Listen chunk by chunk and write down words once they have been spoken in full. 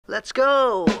Let's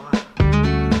go.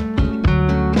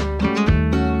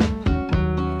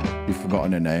 You've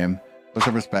forgotten her name. Put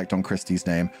some respect on Christy's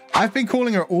name. I've been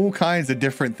calling her all kinds of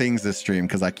different things this stream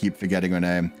because I keep forgetting her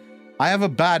name. I have a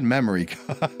bad memory,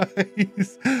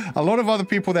 guys. A lot of other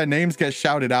people, their names get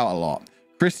shouted out a lot.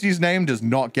 Christy's name does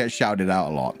not get shouted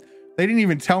out a lot. They didn't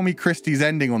even tell me Christy's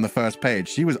ending on the first page.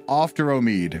 She was after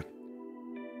Omid.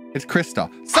 It's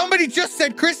Krista. Somebody just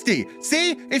said Christy.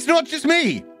 See? It's not just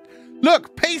me.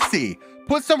 Look, Pacey.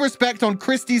 Put some respect on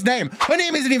Christy's name. Her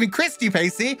name isn't even Christy,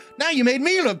 Pacey. Now you made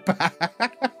me look bad.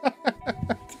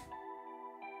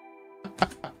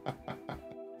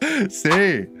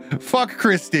 See? Fuck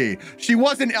Christy. She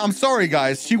wasn't, I'm sorry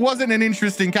guys, she wasn't an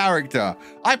interesting character.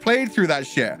 I played through that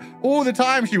shit. All the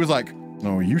time she was like,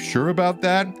 oh, are you sure about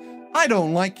that? I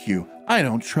don't like you. I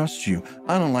don't trust you.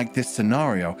 I don't like this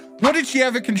scenario. What did she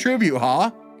ever contribute,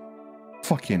 huh?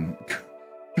 Fucking, she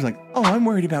was like, oh, I'm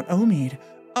worried about Omid.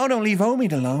 Oh, don't leave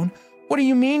Omid alone. What do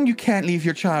you mean you can't leave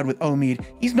your child with Omid?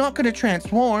 He's not gonna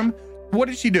transform. What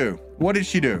did she do? What did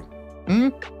she do? Hmm?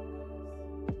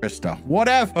 Krista,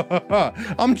 whatever.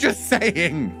 I'm just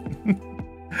saying.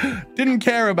 Didn't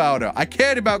care about her. I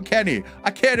cared about Kenny.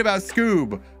 I cared about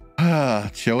Scoob.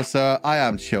 Chill, sir. I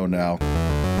am chill now.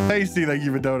 Tasty, thank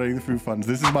you for donating the food funds.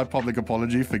 This is my public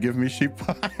apology. Forgive me, sheep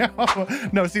pie.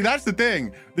 No, see, that's the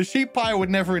thing. The sheep pie would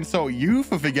never insult you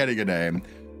for forgetting a name.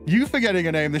 You forgetting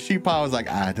a name, the sheep pie was like,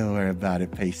 don't worry about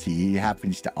it, Pacey. It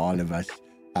happens to all of us.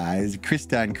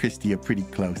 Krista and Christy are pretty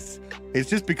close. It's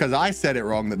just because I said it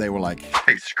wrong that they were like,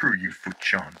 hey, screw you,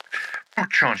 Fuchan.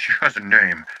 Fuchan, she has a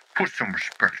name. Put some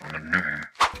respect on the name.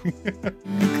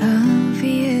 Look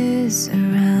obvious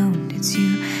around, it's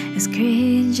you, as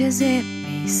cringe as it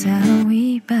may sound,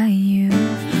 we by you.